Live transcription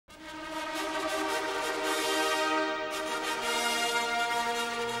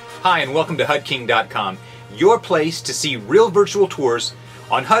Hi, and welcome to HUDking.com, your place to see real virtual tours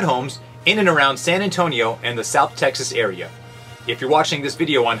on HUD homes in and around San Antonio and the South Texas area. If you're watching this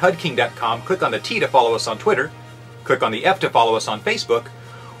video on HUDking.com, click on the T to follow us on Twitter, click on the F to follow us on Facebook,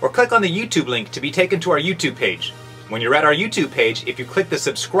 or click on the YouTube link to be taken to our YouTube page. When you're at our YouTube page, if you click the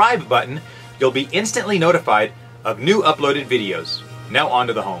subscribe button, you'll be instantly notified of new uploaded videos. Now on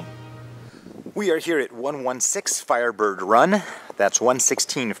to the home. We are here at 116 Firebird Run. That's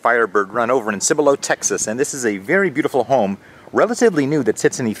 116 Firebird Run over in Cibolo, Texas. And this is a very beautiful home, relatively new, that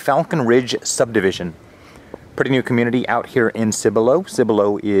sits in the Falcon Ridge subdivision. Pretty new community out here in Cibolo.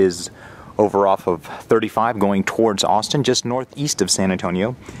 Cibolo is over off of 35 going towards Austin, just northeast of San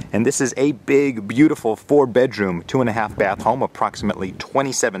Antonio. And this is a big, beautiful 4-bedroom, 2.5 bath home, approximately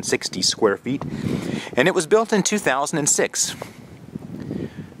 2,760 square feet. And it was built in 2006.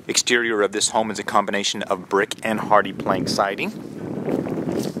 Exterior of this home is a combination of brick and hardy plank siding.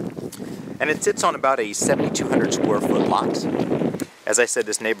 And it sits on about a 7,200 square foot lot. As I said,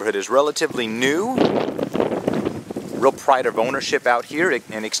 this neighborhood is relatively new. Real pride of ownership out here.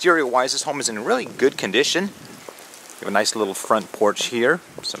 And exterior wise, this home is in really good condition. You have a nice little front porch here.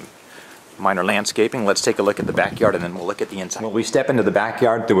 Some minor landscaping. Let's take a look at the backyard and then we'll look at the inside. Well, we step into the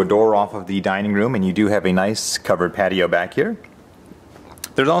backyard through a door off of the dining room, and you do have a nice covered patio back here.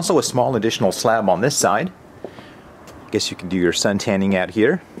 There's also a small additional slab on this side. I guess you can do your sun tanning out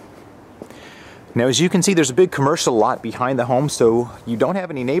here. Now, as you can see, there's a big commercial lot behind the home, so you don't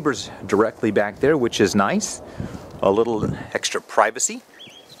have any neighbors directly back there, which is nice. A little extra privacy.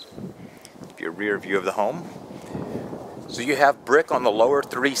 Your rear view of the home. So you have brick on the lower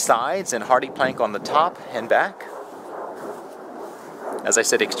 3 sides and hardy plank on the top and back. As I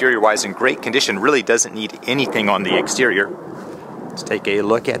said, exterior-wise in great condition. Really doesn't need anything on the exterior. Let's take a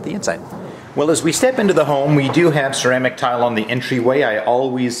look at the inside. Well, as we step into the home, we do have ceramic tile on the entryway. I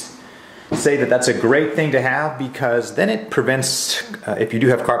always say that that's a great thing to have because then it prevents, if you do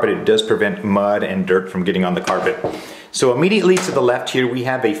have carpet, it does prevent mud and dirt from getting on the carpet. So immediately to the left here, we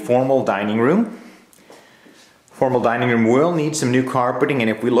have a formal dining room. Formal dining room will need some new carpeting, and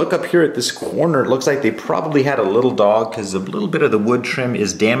if we look up here at this corner, it looks like they probably had a little dog because a little bit of the wood trim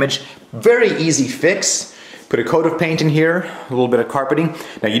is damaged. Very easy fix. Put a coat of paint in here, a little bit of carpeting.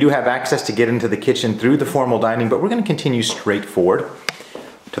 Now you do have access to get into the kitchen through the formal dining, but we're going to continue straight forward.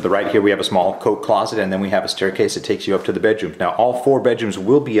 To the right here we have a small coat closet, and then we have a staircase that takes you up to the bedrooms. Now all 4 bedrooms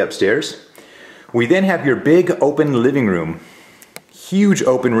will be upstairs. We then have your big open living room. Huge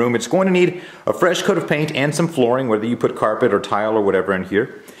open room. It's going to need a fresh coat of paint and some flooring, whether you put carpet or tile or whatever in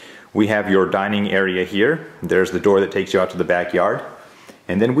here. We have your dining area here. There's the door that takes you out to the backyard.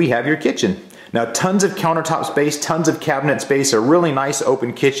 And then we have your kitchen. Now, tons of countertop space, tons of cabinet space, a really nice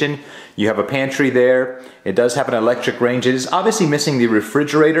open kitchen. You have a pantry there. It does have an electric range. It is obviously missing the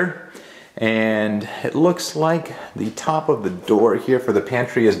refrigerator, and it looks like the top of the door here for the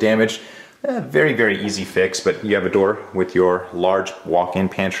pantry is damaged. Very, very easy fix, but you have a door with your large walk-in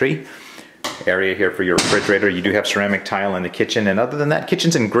pantry. Area here for your refrigerator. You do have ceramic tile in the kitchen, and other than that,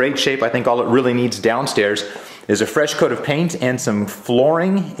 kitchen's in great shape. I think all it really needs downstairs is a fresh coat of paint and some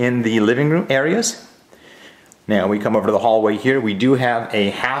flooring in the living room areas. Now we come over to the hallway here. We do have a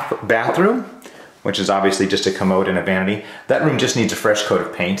half bathroom, which is obviously just a commode and a vanity. That room just needs a fresh coat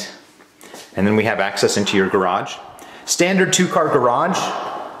of paint. And then we have access into your garage. Standard 2-car garage.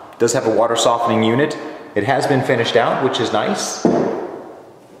 Does have a water softening unit. It has been finished out, which is nice.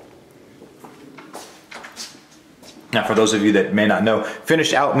 Now, for those of you that may not know,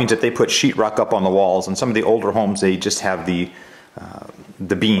 finished out means that they put sheetrock up on the walls, and some of the older homes, they just have the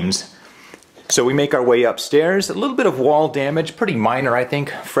beams. So we make our way upstairs. A little bit of wall damage, pretty minor, I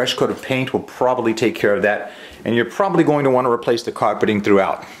think. Fresh coat of paint will probably take care of that, and you're probably going to want to replace the carpeting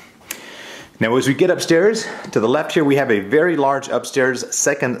throughout. Now, as we get upstairs, to the left here, we have a very large upstairs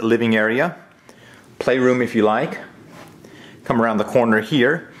second living area. Playroom, if you like. Come around the corner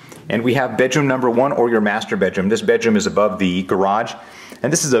here. And we have bedroom number 1, or your master bedroom. This bedroom is above the garage.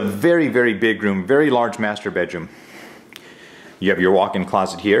 And this is a very, very big room, very large master bedroom. You have your walk-in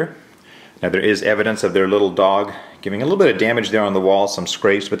closet here. Now there is evidence of their little dog giving a little bit of damage there on the wall, some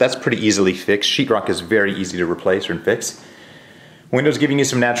scrapes, but that's pretty easily fixed. Sheetrock is very easy to replace or fix. Windows giving you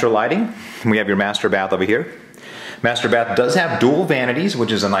some natural lighting. We have your master bath over here. Master bath does have dual vanities,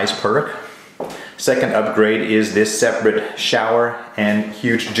 which is a nice perk. Second upgrade is this separate shower and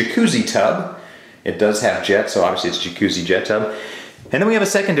huge jacuzzi tub. It does have jet, so obviously it's jacuzzi jet tub. And then we have a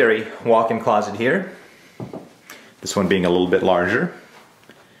secondary walk-in closet here. This one being a little bit larger.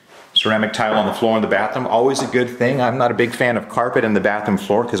 Ceramic tile on the floor in the bathroom, always a good thing. I'm not a big fan of carpet in the bathroom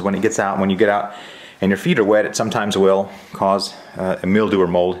floor because when you get out and your feet are wet, it sometimes will cause a mildew or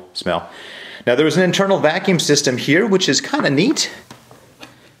mold smell. Now there was an internal vacuum system here, which is kind of neat.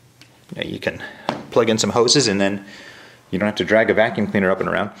 You can plug in some hoses and then you don't have to drag a vacuum cleaner up and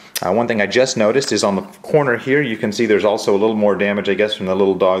around. One thing I just noticed is on the corner here, you can see there's also a little more damage, I guess, from the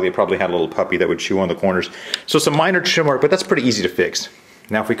little dog. They probably had a little puppy that would chew on the corners. So some minor trim work, but that's pretty easy to fix.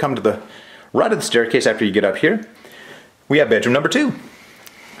 Now if we come to the right of the staircase after you get up here, we have bedroom number 2.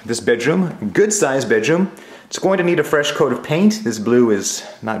 This bedroom, good sized bedroom. It's going to need a fresh coat of paint. This blue is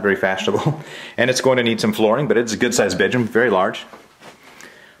not very fashionable. And it's going to need some flooring, but it's a good sized bedroom, very large.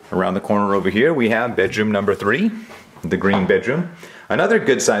 Around the corner over here, we have bedroom number 3. The green bedroom. Another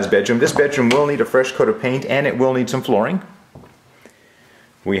good sized bedroom. This bedroom will need a fresh coat of paint and it will need some flooring.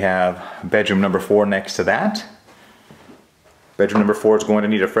 We have bedroom number 4 next to that. Bedroom number 4 is going to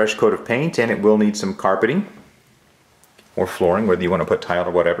need a fresh coat of paint and it will need some carpeting or flooring, whether you want to put tile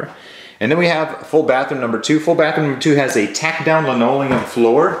or whatever. And then we have full bathroom number 2. Full bathroom number 2 has a tack down linoleum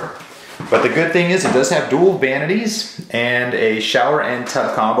floor. But the good thing is it does have dual vanities and a shower and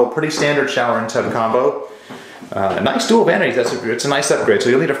tub combo. Pretty standard shower and tub combo. Nice dual vanities, it's a nice upgrade. So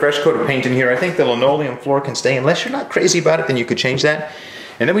you'll need a fresh coat of paint in here. I think the linoleum floor can stay. Unless you're not crazy about it, then you could change that.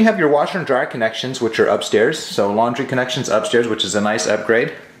 And then we have your washer and dryer connections, which are upstairs. So laundry connections upstairs, which is a nice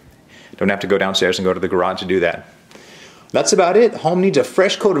upgrade. Don't have to go downstairs and go to the garage to do that. That's about it. Home needs a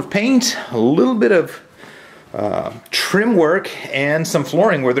fresh coat of paint, a little bit of trim work, and some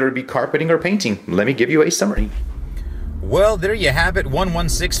flooring, whether it be carpeting or painting. Let me give you a summary. Well, there you have it,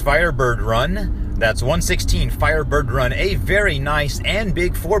 116 Firebird Run. That's 116 Firebird Run, a very nice and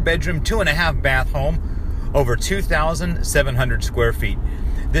big 4-bedroom, 2.5 bath home, over 2,700 square feet.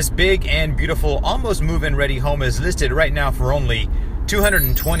 This big and beautiful, almost move-in ready home is listed right now for only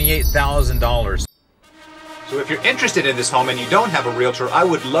 $228,000. So if you're interested in this home and you don't have a realtor, I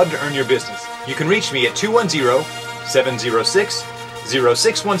would love to earn your business. You can reach me at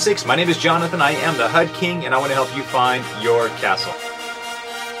 210-706-0616. My name is Jonathan. I am the HUD King, and I want to help you find your castle.